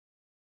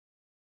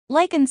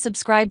Like and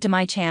subscribe to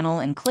my channel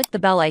and click the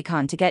bell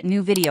icon to get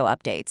new video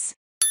updates.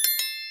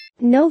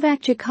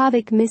 Novak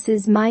Djokovic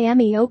misses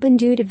Miami Open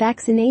due to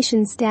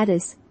vaccination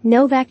status.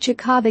 Novak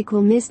Djokovic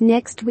will miss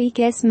next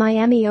week's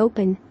Miami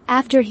Open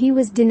after he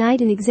was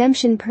denied an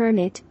exemption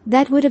permit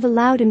that would have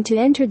allowed him to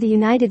enter the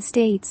United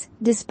States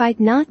despite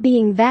not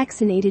being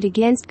vaccinated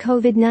against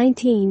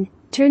COVID-19,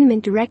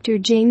 tournament director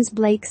James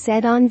Blake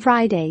said on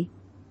Friday.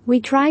 "We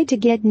tried to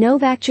get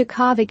Novak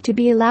Djokovic to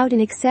be allowed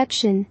an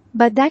exception,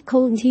 but that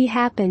couldn't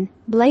happen,"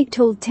 Blake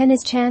told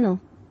Tennis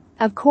Channel.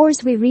 "Of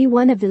course we're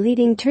one of the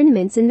leading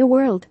tournaments in the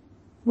world.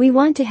 We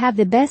want to have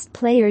the best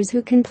players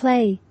who can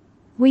play.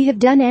 We have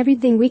done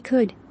everything we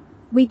could.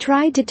 We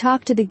tried to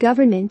talk to the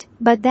government,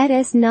 but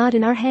that's not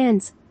in our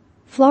hands."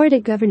 Florida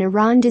Governor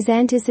Ron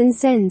DeSantis and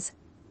Sens.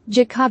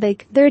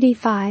 Djokovic,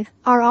 35,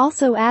 are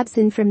also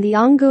absent from the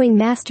ongoing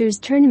Masters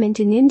tournament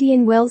in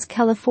Indian Wells,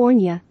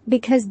 California,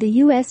 because the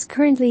U.S.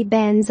 currently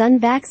bans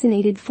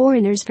unvaccinated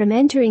foreigners from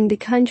entering the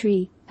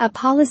country, a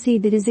policy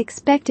that is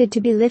expected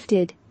to be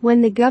lifted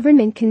when the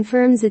government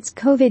confirms its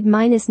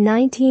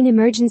COVID-19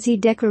 emergency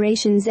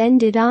declarations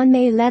ended on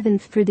May 11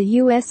 for the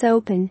U.S.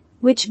 Open,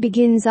 which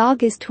begins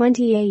August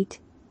 28.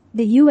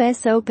 The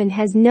U.S. Open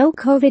has no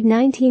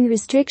COVID-19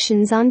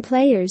 restrictions on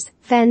players,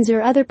 fans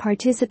or other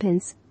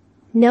participants.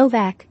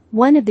 Novak,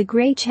 one of the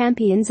great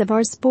champions of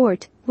our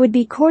sport, would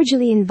be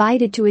cordially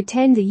invited to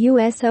attend the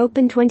U.S.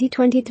 Open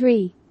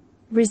 2023.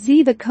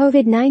 Receive a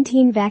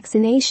COVID-19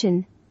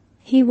 vaccination.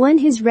 He won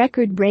his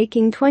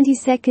record-breaking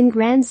 22nd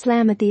Grand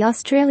Slam at the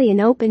Australian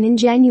Open in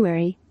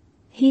January.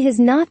 He has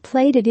not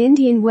played at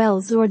Indian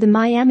Wells or the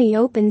Miami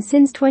Open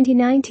since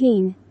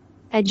 2019.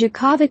 A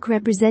Djokovic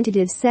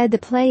representative said the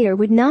player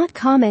would not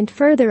comment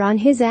further on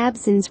his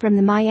absence from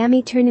the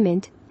Miami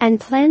tournament and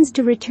plans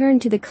to return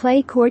to the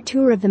clay court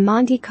tour of the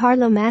Monte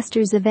Carlo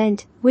Masters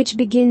event, which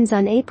begins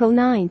on April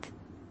 9.